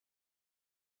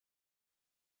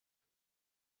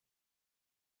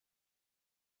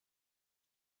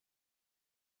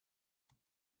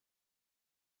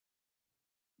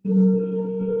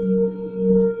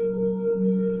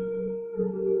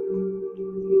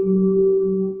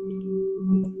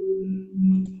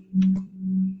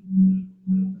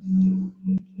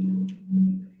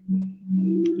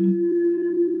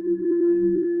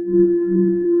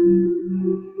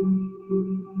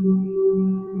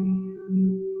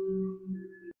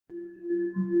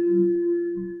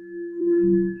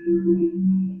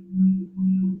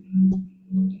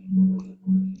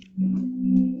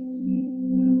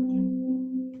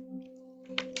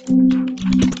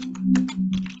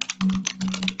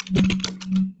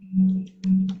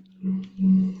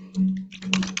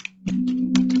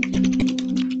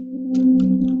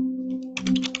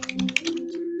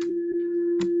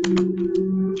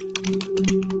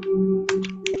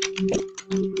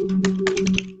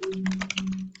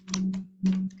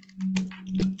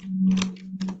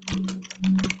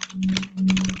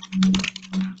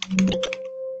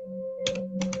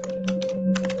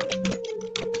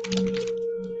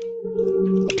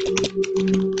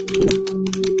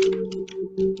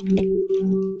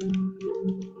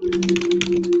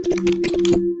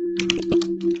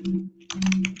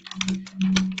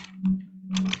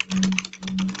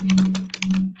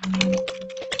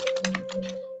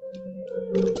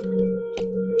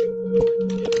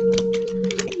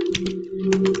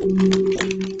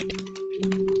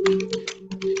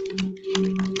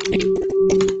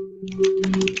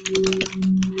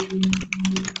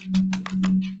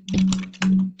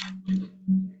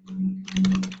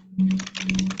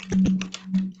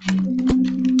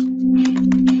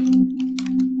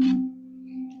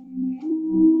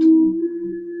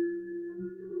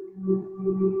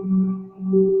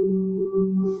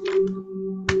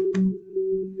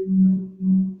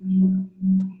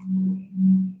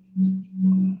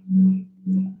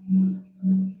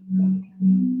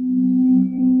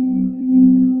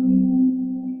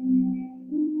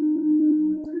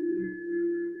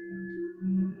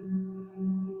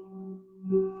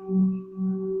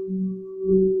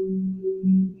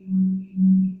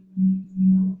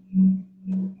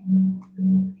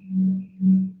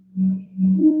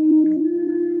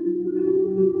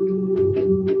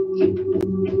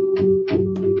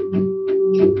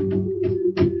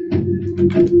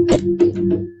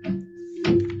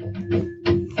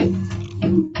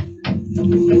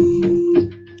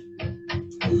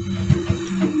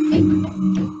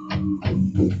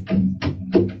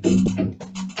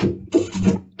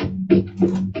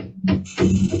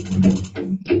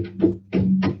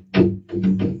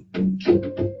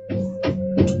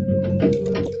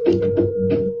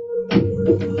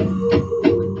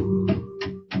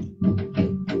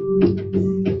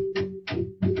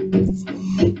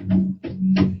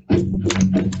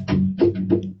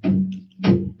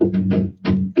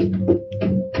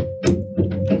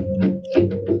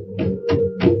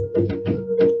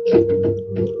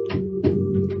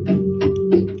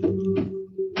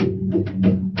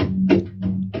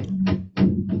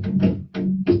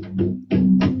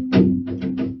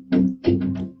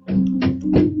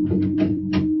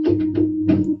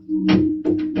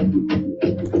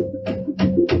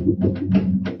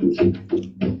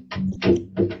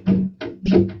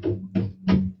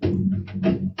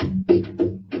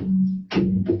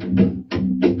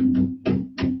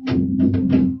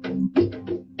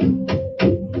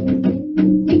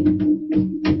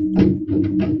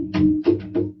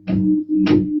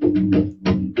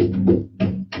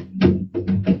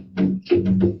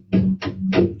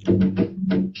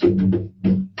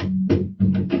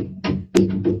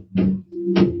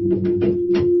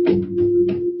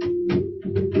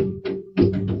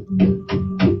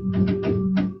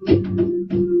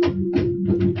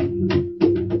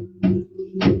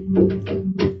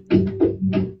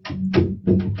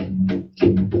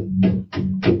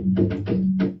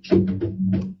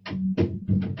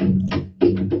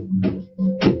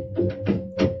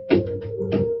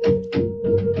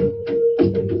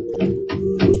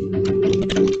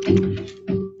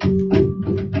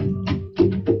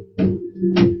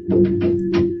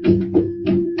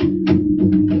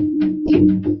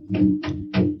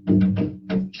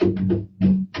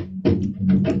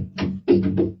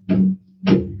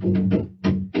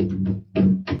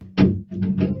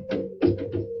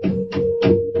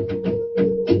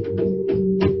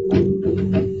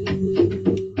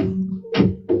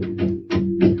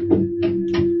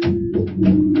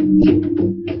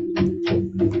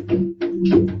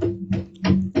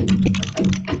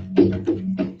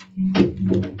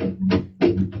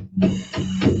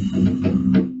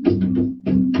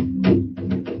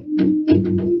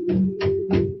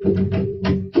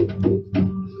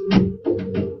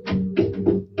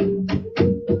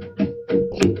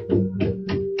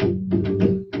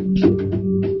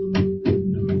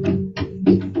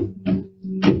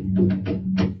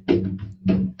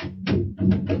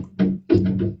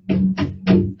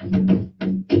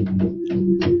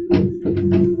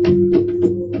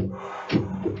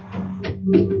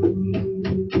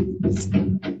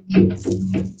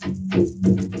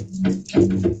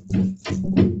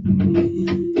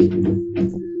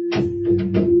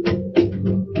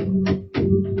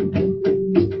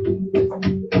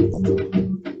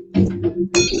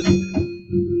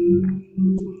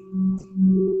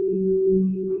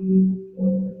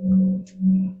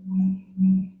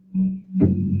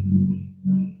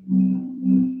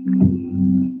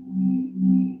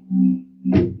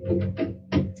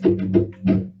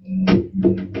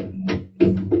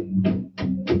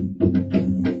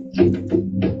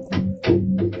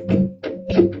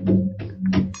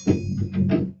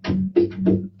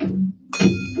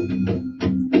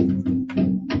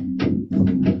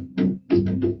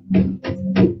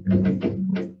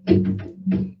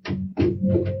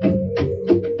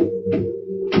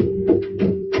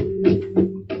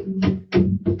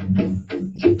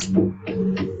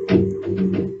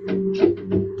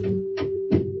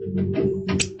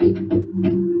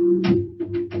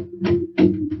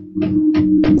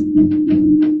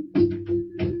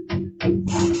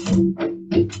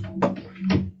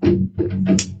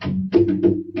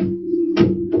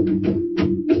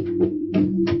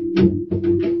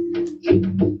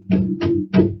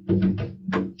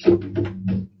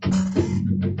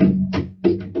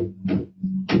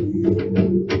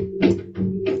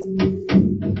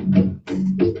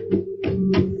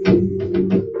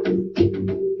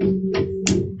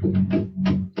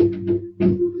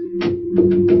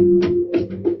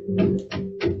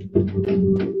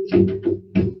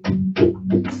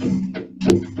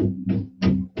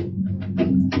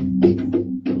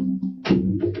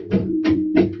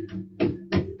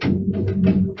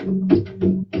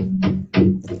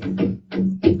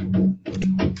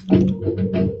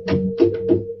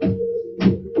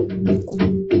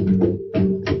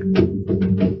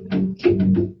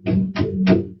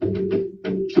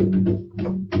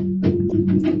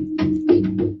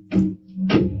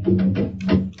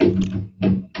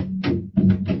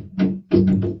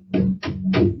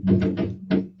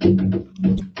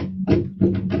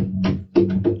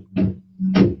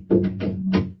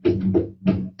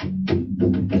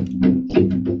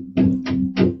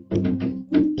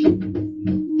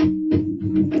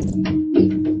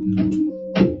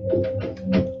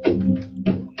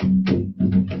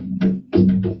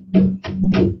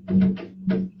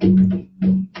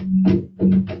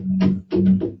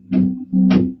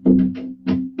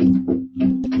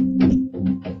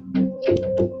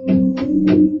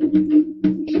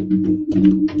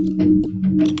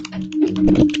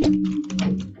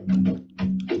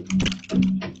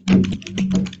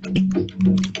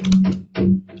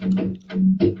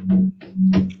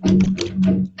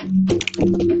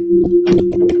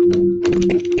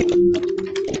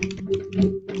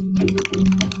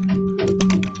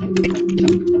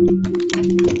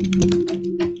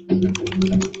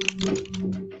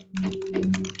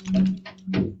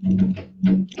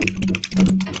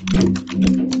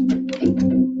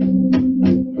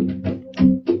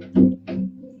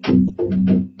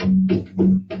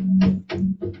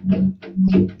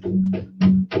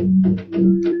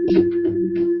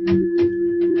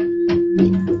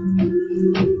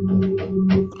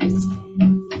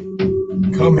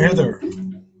Come hither.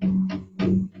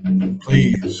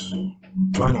 Please,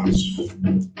 join us.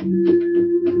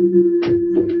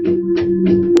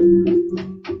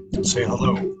 Say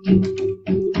hello.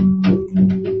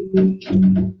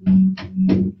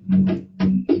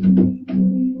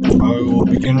 I will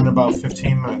begin in about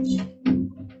 15 minutes.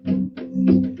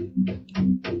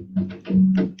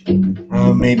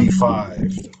 Maybe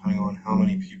 5, depending on how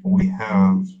many people we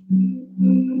have.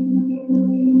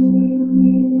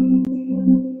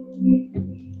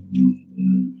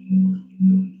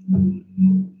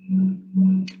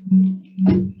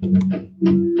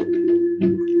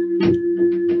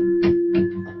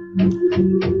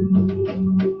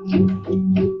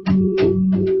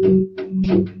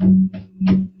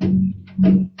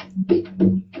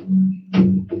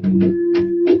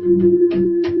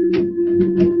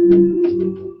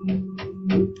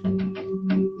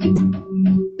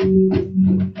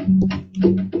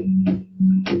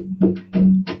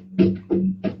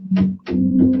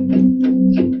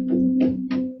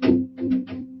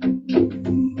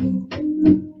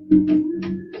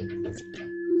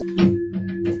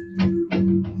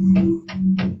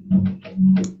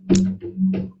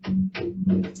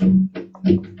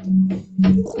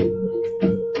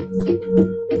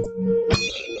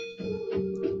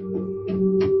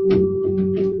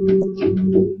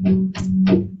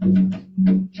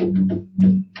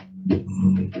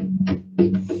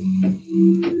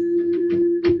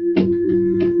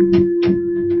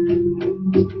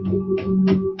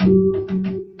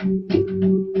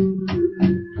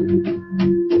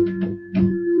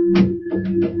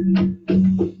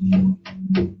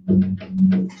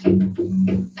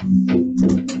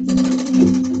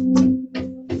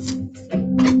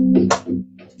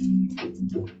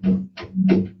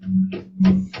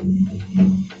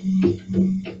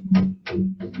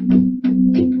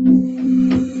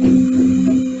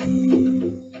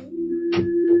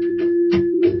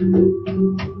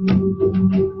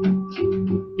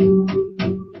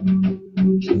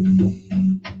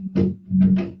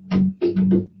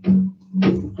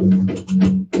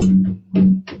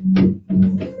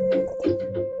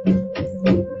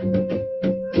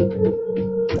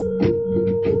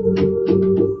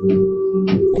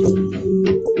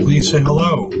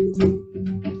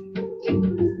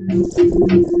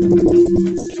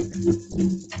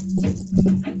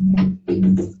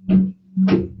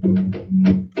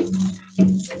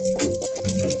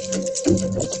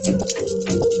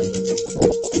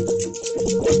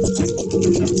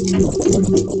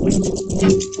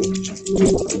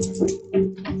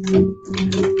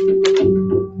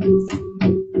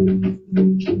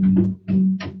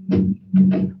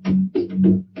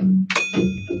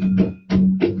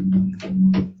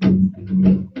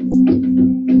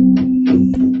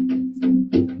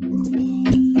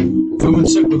 Come and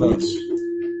sit with us.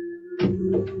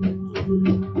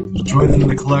 Join in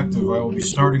the collective. I will be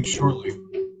starting shortly.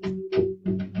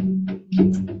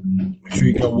 Make sure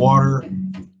you got water,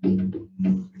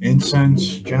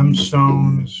 incense,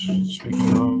 gemstones.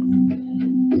 Speaking of,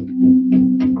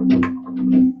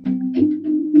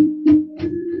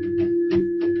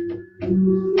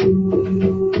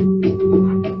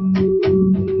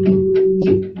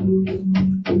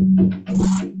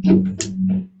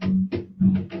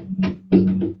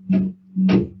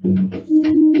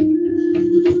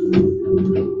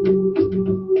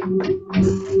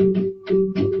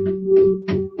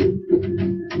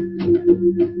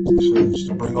 says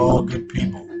to bring all good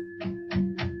people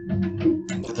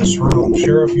into this room.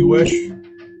 Share if you wish.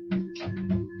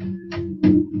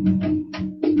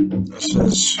 This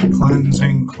is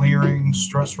cleansing, clearing,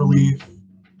 stress relief,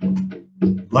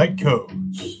 light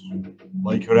codes,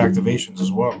 light code activations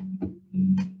as well.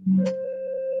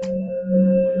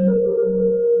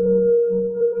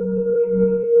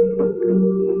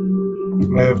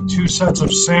 I have two sets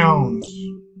of sounds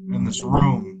in this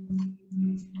room.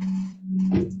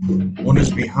 One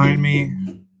is behind me,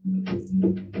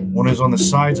 one is on the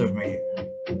sides of me,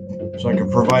 so I can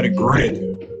provide a grid.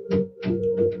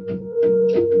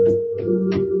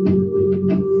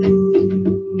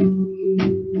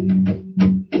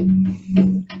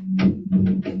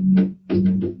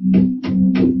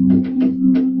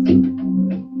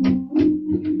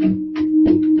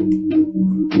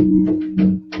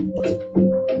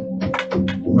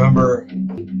 Remember,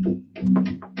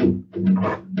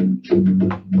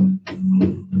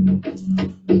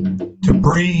 to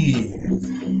breathe.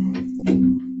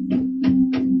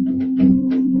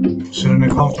 Sit in a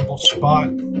comfortable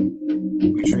spot.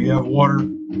 Make sure you have water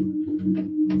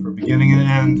for beginning and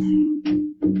end.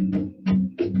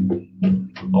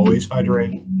 Always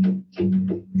hydrate.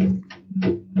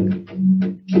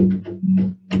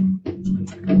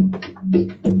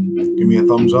 Give me a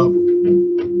thumbs up.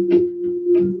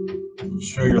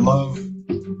 Show your love.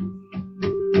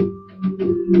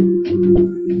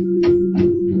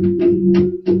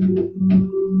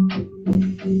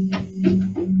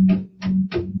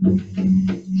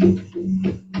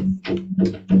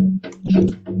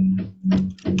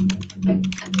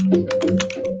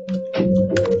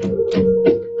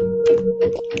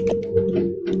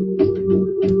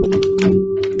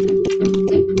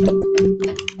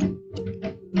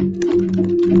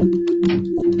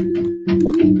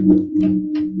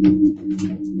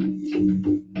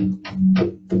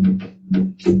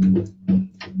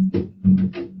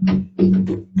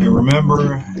 And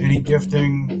remember, any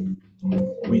gifting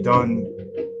will be done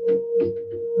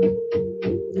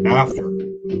after.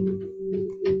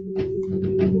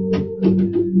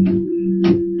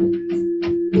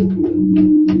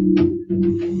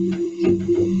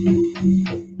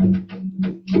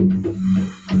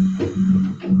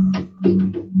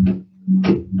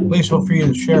 Please feel free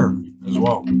to share as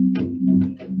well.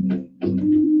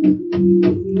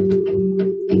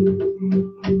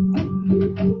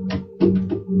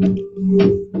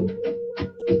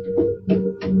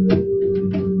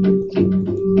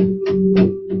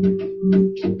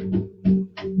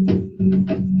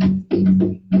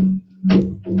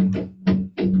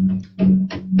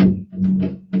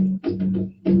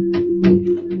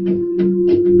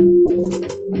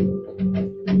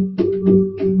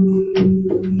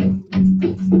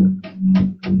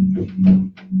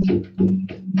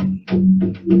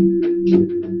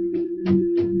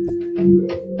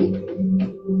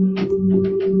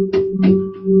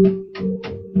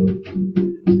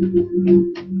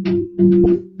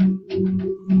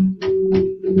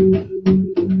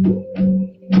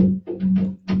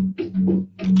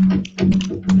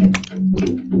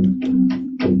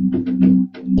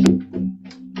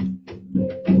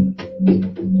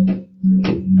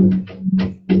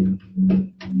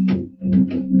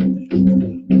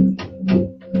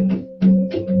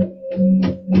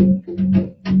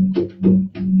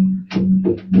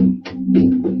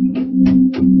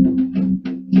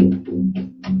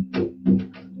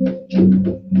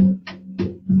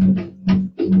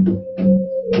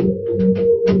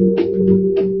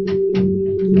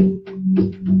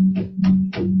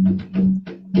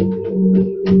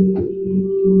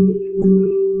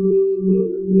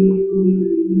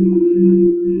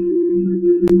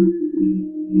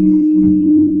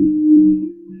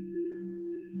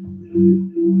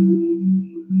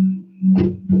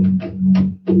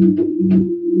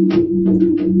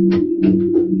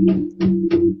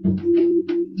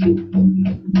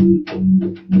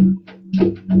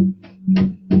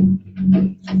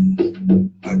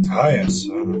 T.H.I.S.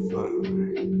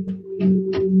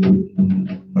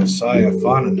 Masaya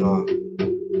Fanana,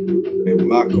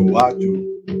 Makuatu,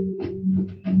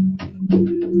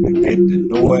 get the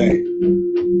Noe.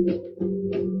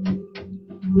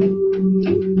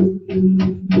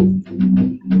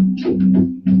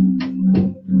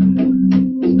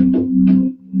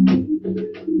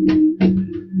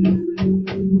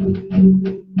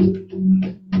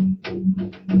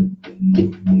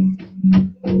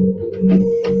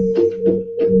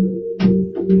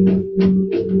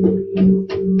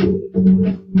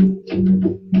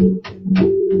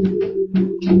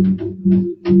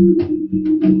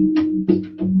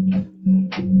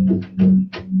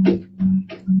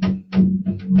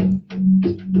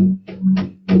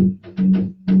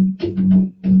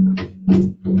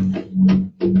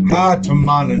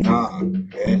 Hatamanana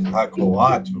et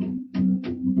Hakoatu,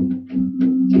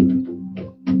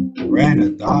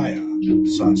 Ranadaya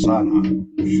Sasana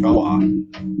Shoa.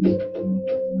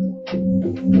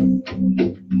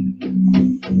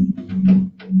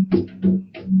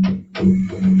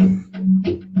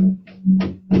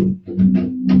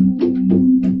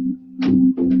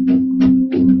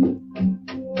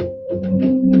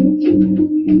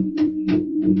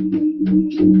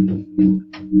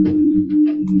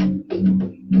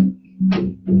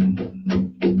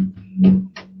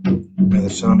 May the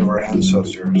sound of our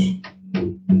ancestors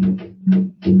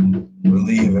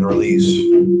relieve and release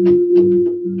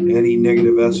any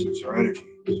negative essence or energies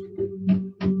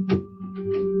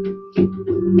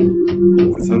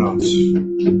within us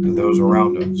and those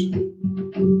around us.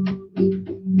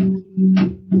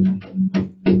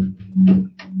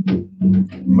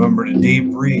 Remember to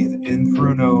deep breathe in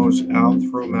through nose, out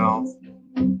through mouth,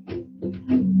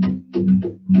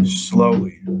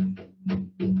 slowly.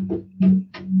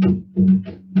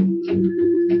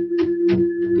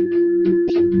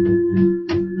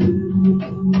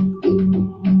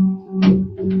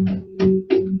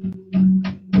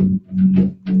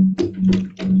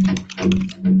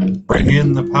 Bring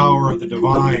in the power of the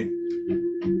divine.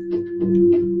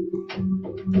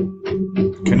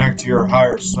 Connect to your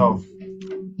higher self.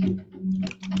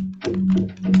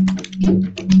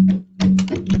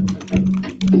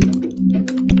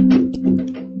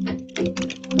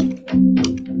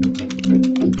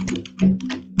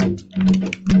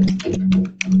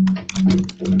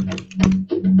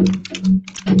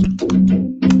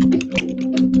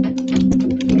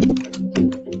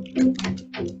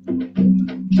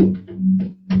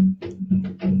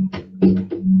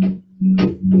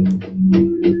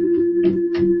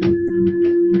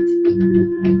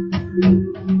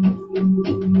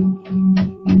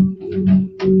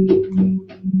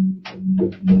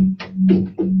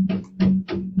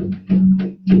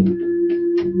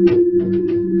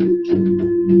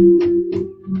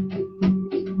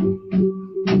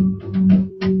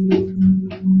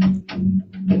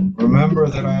 Remember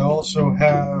that I also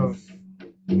have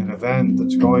an event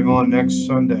that's going on next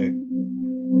Sunday.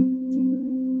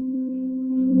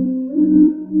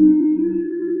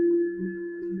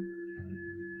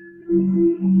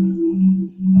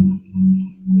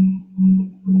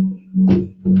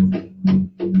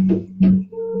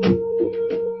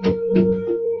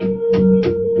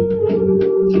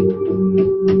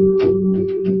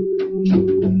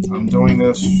 I'm doing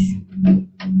this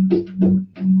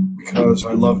because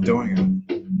I love doing it.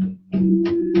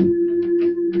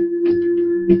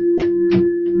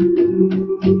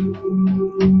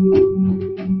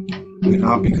 And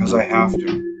not because I have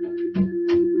to.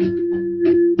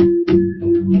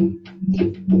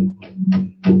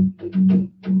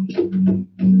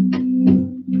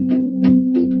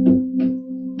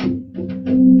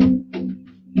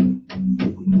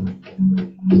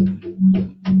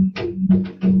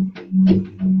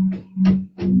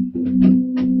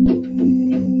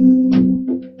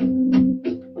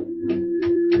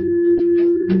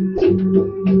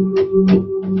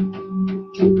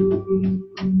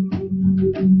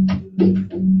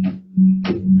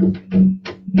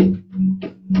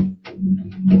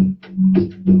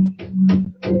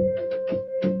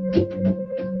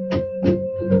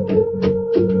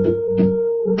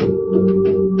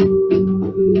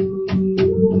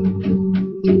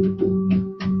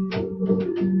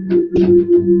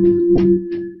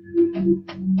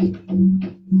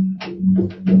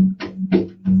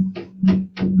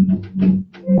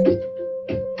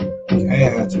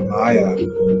 T.H.I.S.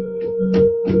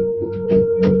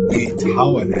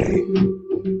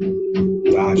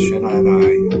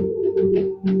 Hawane-Dashananai.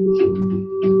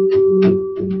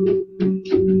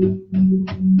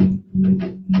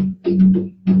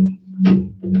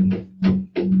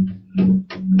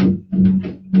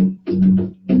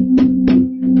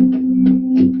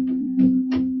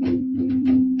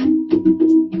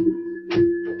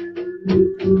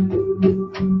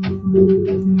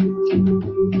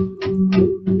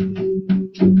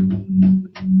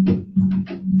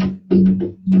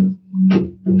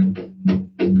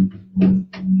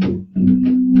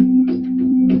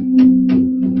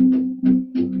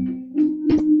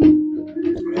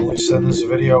 Send this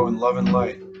video in love and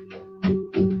light.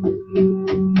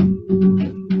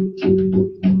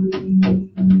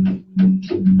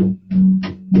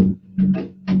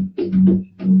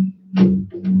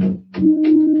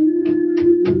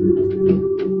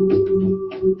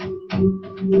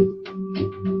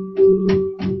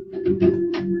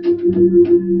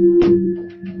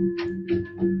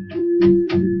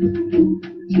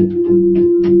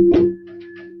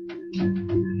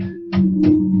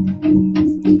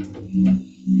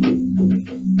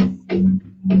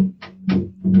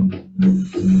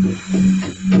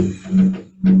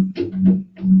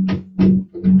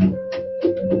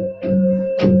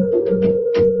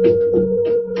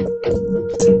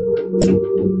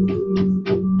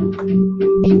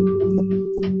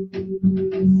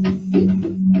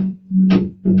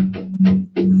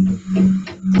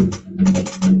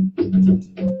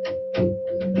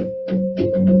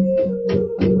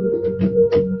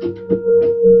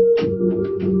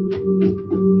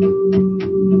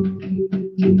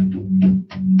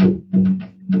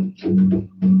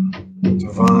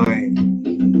 Divine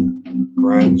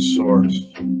Grand Source,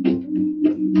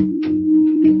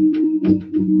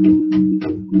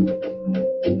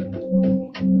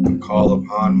 I call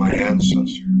upon my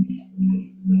ancestors.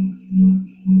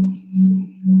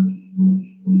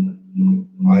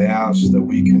 I ask that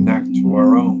we connect to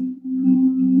our own,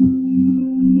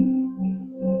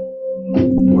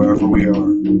 wherever we are.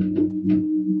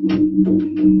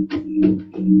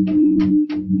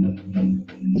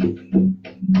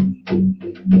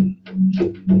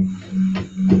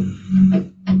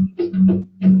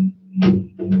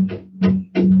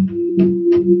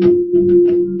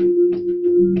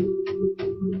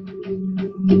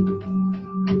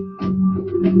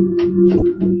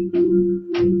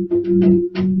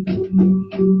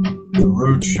 The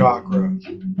root chakra,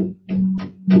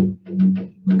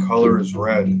 the color is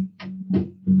red.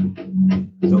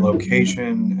 The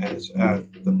location is at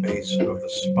the base of the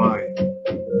spine.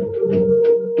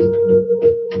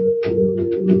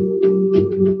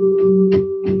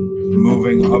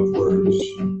 Moving upwards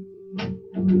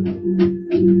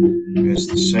is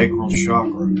the sacral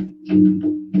chakra.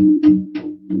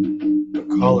 The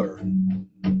color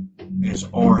is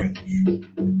orange.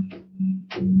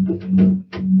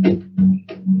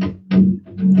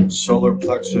 Solar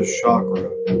plexus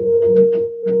chakra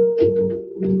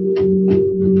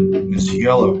is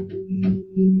yellow.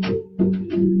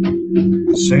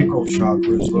 The sacral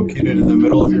chakra is located in the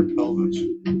middle of your pelvis.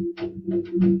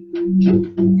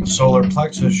 The solar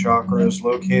plexus chakra is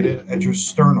located at your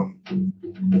sternum,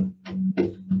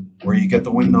 where you get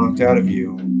the wind knocked out of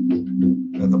you,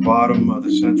 at the bottom of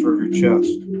the center of your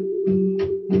chest.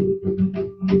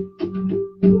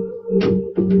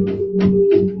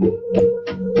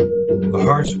 The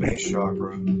heart space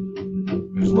chakra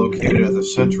is located at the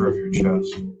center of your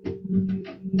chest,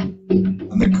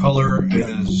 and the color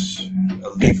is a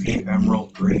leafy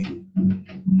emerald green.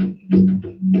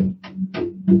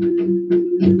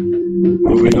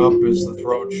 Moving up is the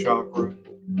throat chakra,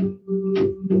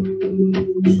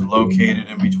 which is located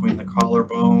in between the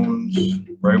collarbones,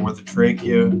 right where the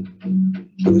trachea and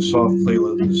the soft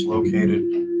platelet is located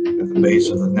at the base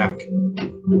of the neck.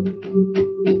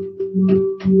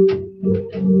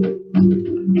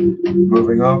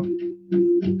 Moving up,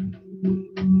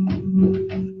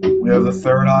 we have the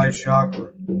third eye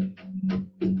chakra,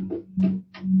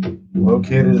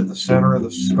 located at the center of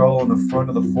the skull, in the front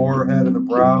of the forehead and the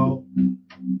brow,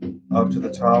 up to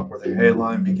the top where the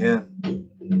hairline begins.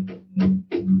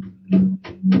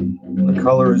 The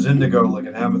color is indigo, like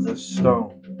an amethyst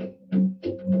stone.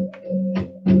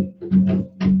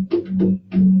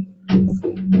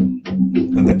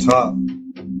 And the top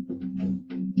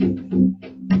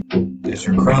is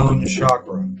your crown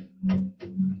chakra,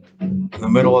 in the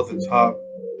middle of the top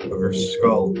of your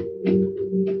skull.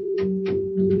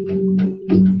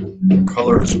 The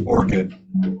color is orchid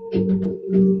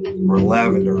or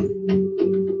lavender,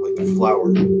 like the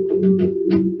flower.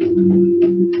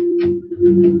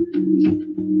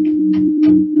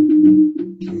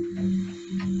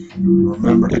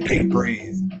 Remember to deep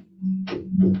breathe.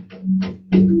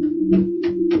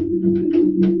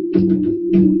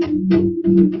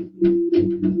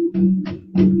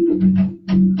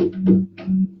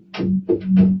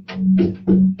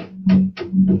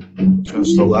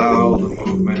 Just allow the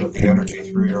movement of the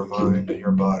energy through your mind and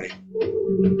your body.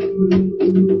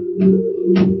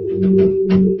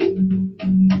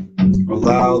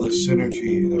 Allow the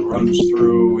synergy that runs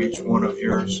through each one of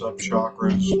your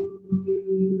sub-chakras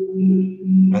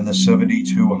and the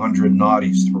 7,200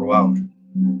 nadis throughout.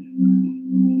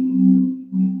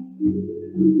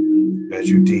 As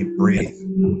you deep breathe.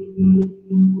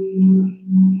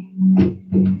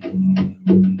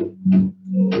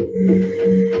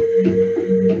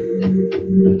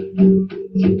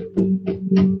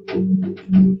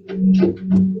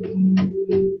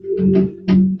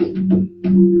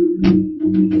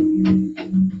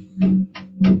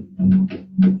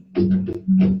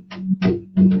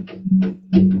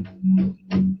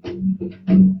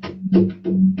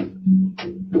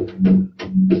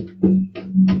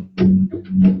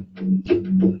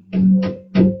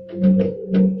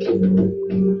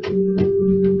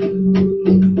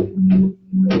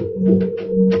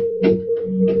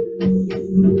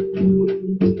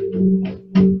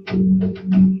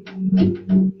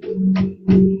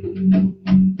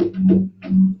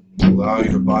 Allow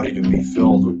your body to be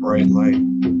filled with bright light.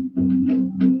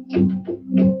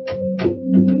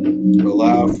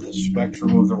 Allow for the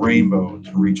spectrum of the rainbow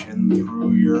to reach in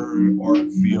through your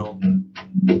auric field,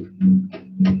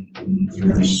 through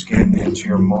your skin, into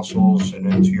your muscles and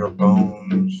into your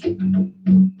bones,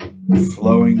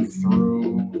 flowing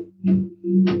through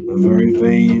the very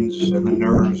veins and the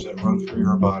nerves that run through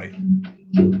your body.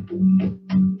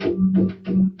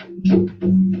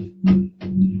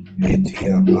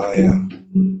 Etiapaya,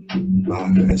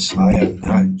 Esaya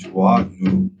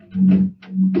Najwanu,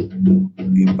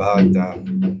 Ibada,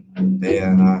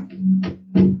 Deana,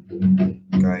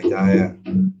 Gaidaya,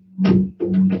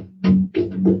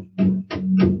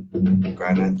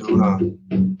 Granaduna,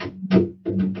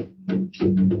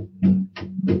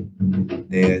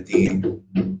 Deadi.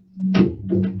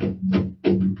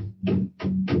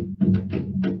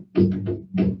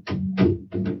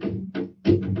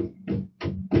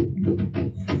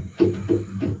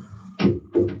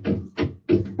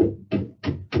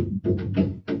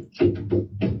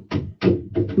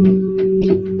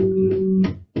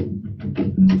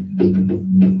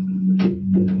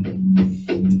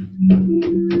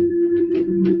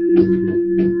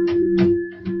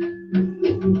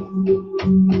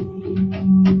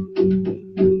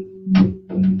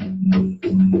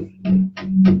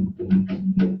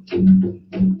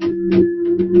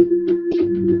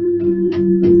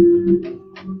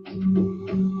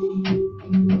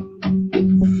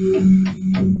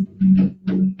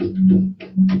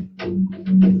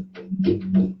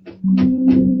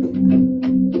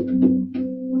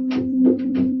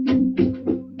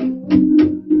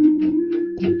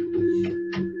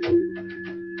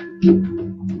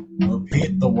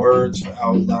 Repeat the words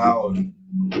out loud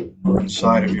or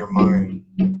inside of your mind.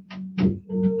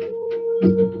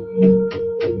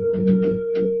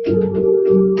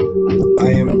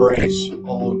 I embrace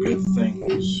all good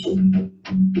things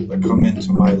that come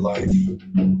into my life.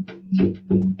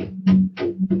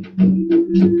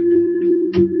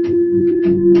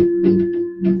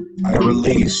 I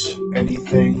release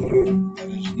anything that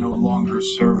is no longer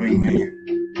serving me.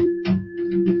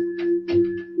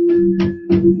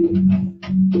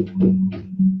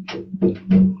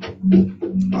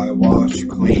 I wash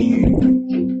clean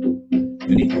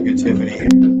any negativity,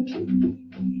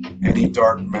 any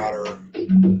dark matter,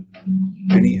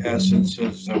 any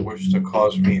essences that wish to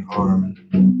cause me harm,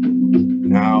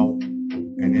 now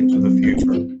and into the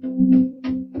future.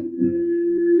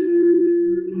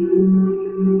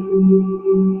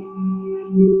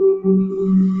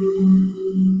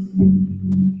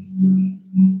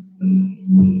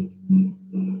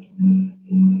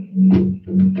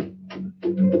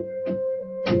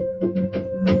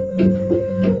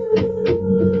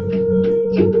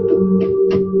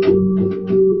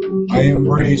 I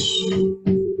embrace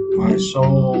my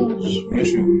soul's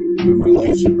mission and my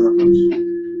life's purpose.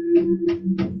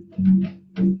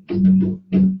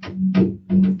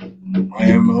 I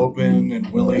am open and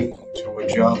willing to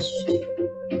adjust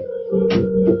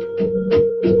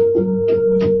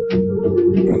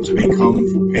and to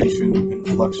become patient and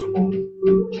flexible.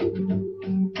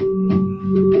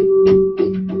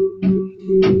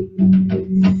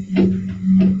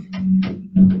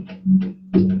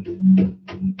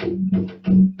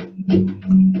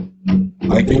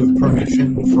 I give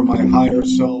permission for my higher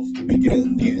self to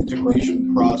begin the integration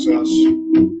transformation process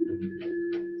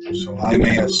so I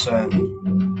may ascend.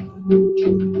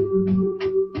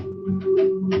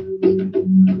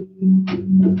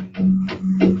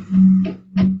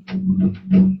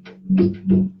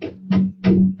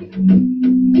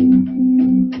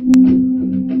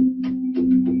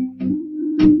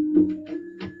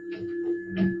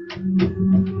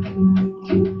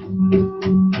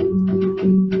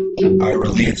 I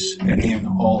release any and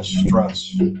all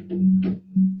stress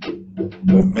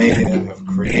that may have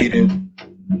created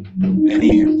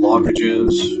any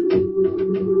blockages,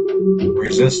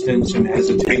 resistance, and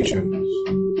hesitations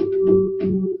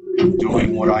in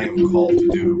doing what I am called to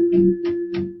do.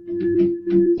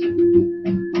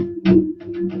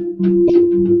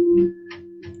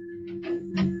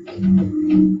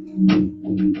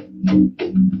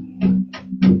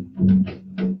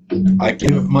 I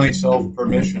give myself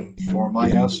permission for my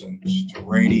essence to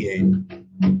radiate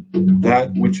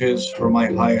that which is for my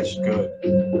highest good,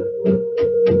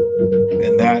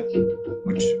 and that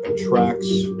which attracts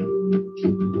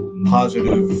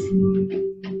positive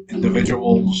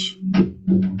individuals,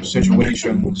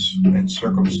 situations, and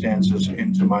circumstances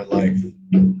into my life.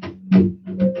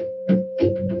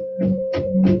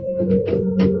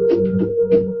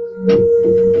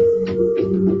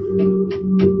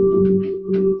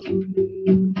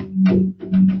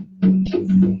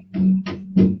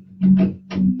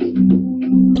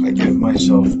 I give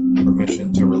myself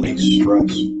permission to release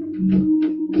stress.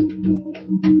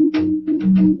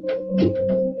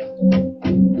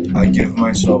 I give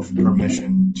myself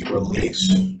permission to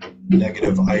release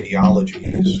negative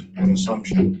ideologies and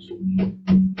assumptions.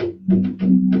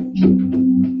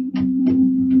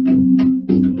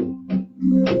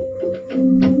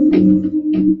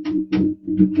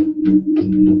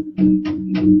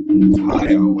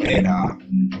 Hayaweda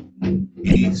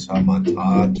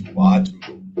isamatat watu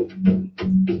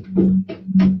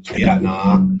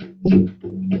Tiana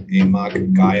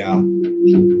imagaya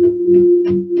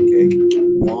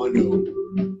Wanu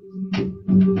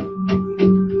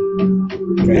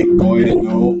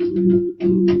Goyano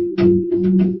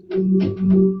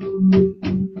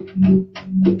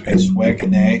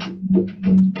Peswekane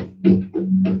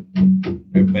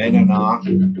Benana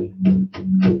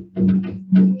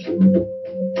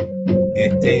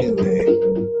Etende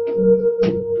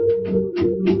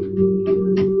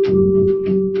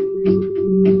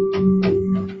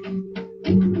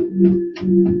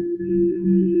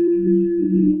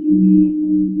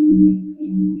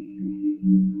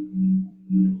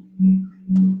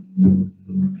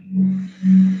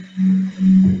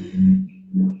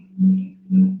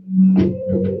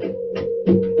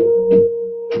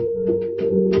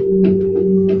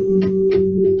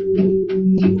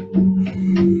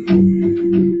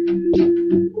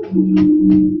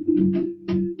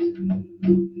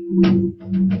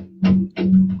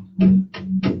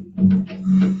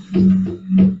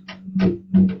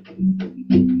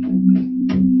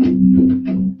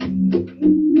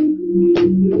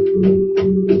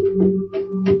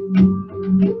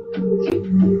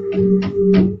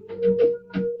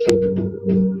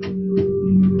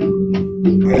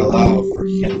I allow for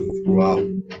healing throughout.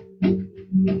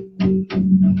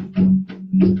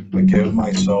 I give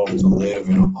myself to live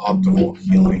in optimal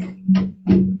healing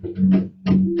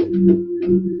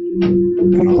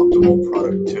and optimal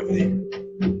productivity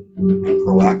and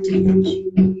proactiveness.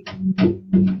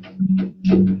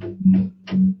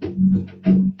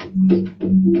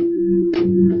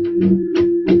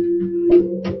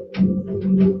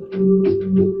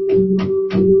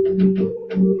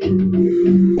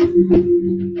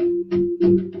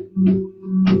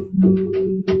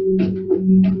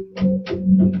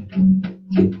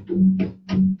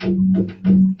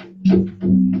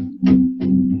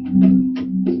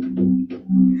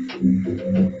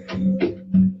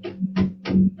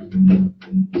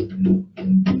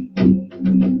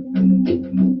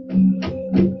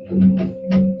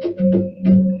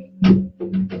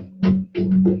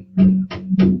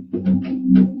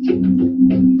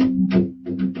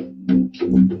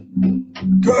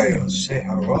 Goyo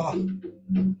Sehara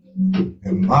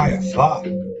and Maya Fa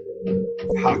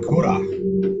Hakura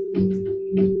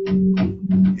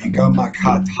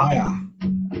Igamakataya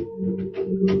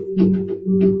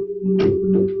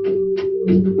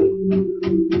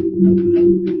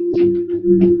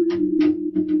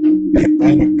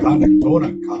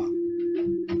Ebenakanatoraka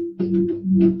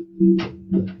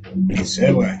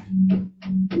Isewe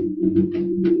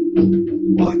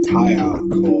Wataya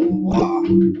Kowa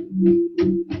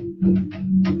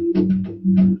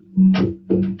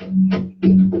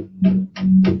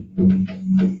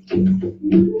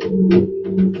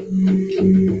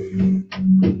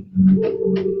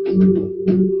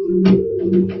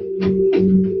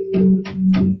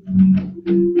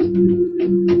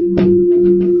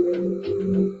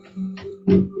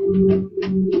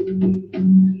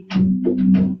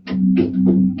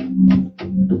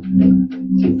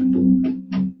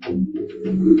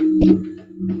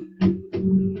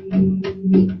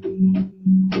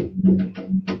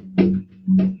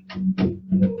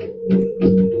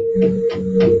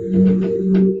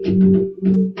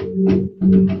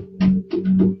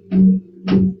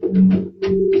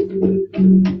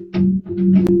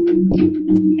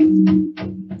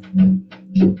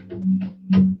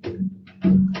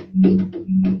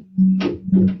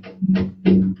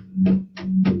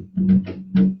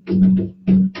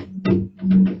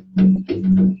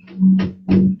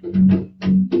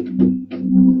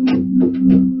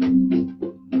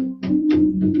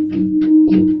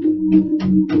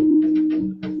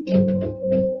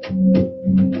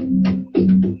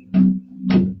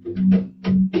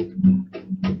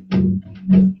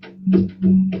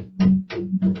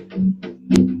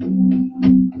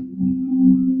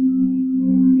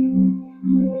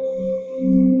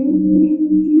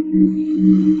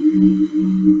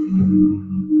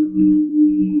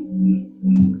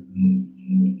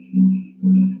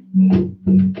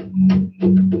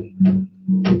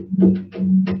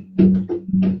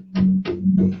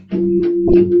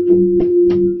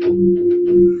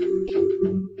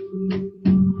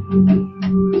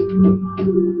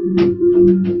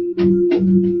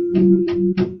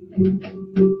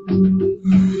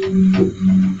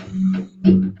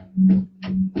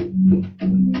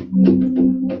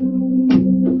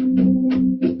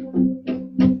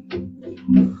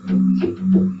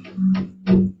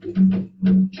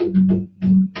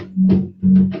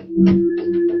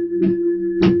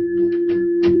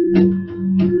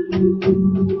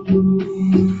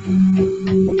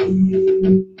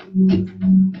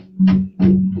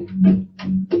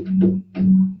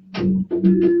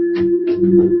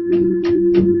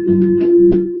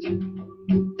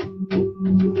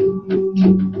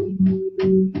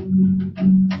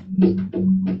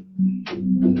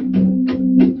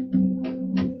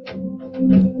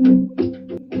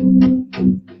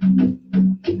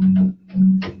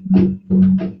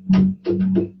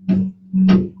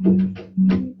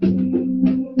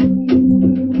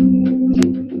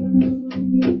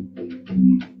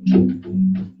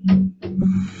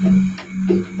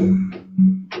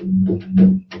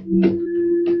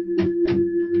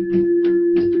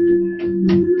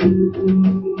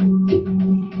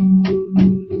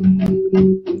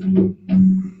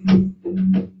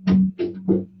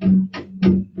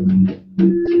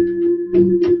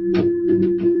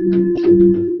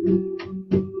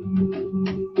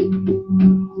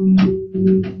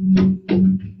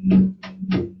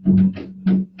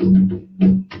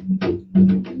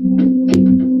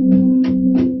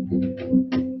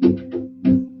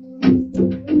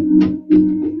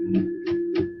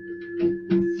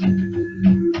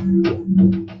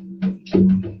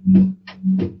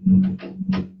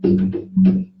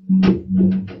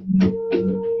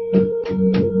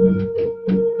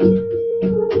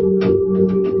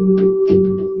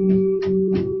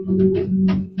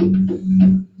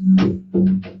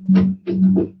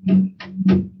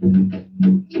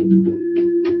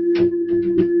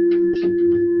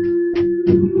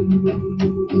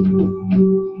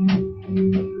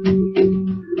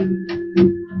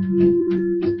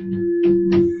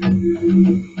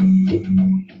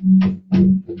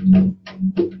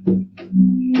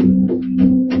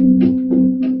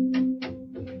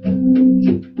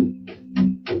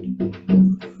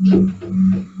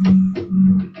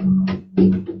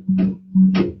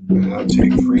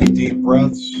Take 3 deep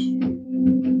breaths.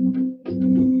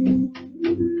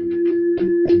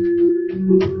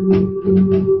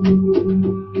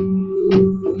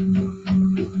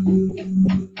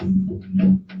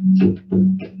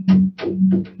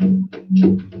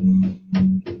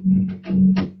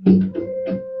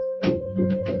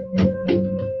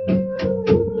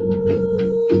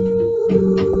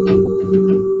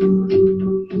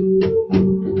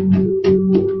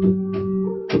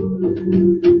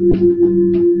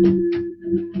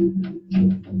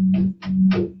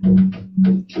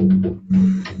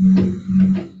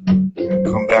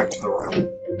 Come back to the room.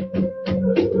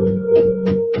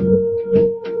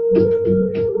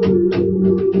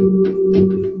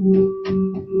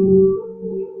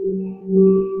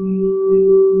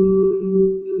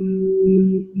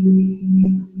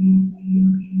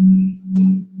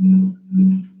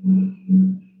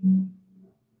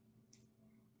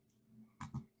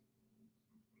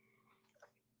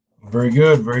 Very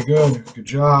good, very good. Good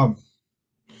job.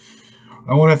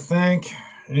 I want to thank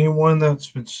anyone that's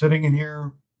been sitting in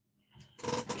here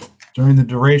during the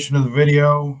duration of the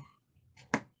video.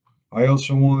 I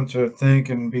also want to thank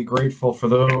and be grateful for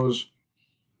those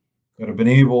that have been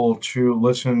able to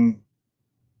listen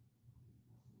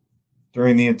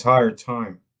during the entire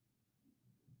time.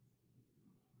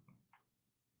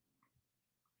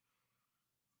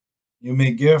 You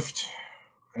may gift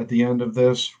at the end of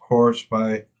this, of course,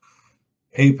 by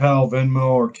PayPal,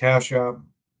 Venmo, or Cash App.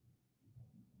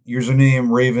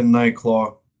 Username Raven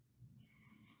Nightclaw.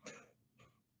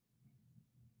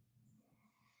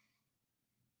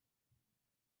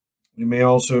 You may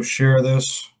also share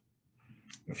this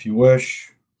if you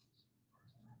wish.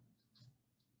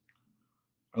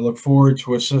 I look forward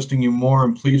to assisting you more,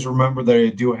 and please remember that I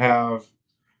do have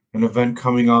an event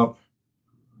coming up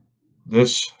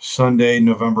this Sunday,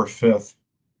 November 5th,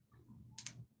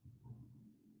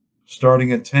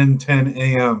 starting at 10:10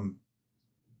 a.m.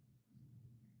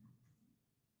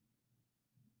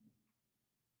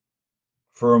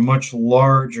 for a much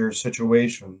larger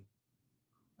situation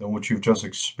than what you've just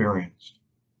experienced.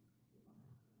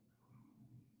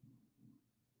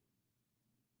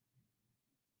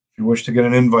 If you wish to get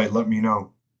an invite, let me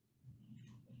know.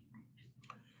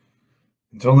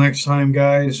 Until next time,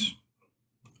 guys,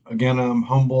 again, I'm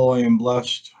humble, I am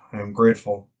blessed, I am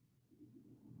grateful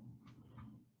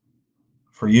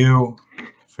for you,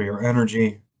 for your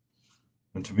energy,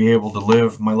 and to be able to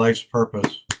live my life's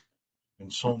purpose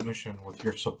and soul mission with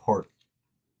your support.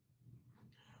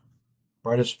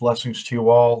 Brightest blessings to you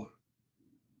all.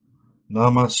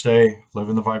 Namaste. Live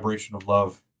in the vibration of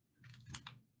love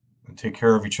and take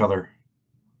care of each other.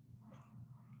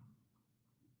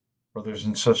 Brothers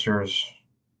and sisters,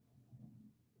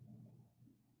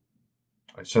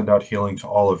 I send out healing to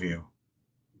all of you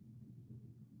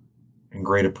and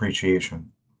great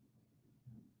appreciation.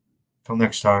 Till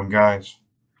next time, guys.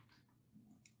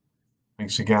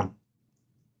 Thanks again.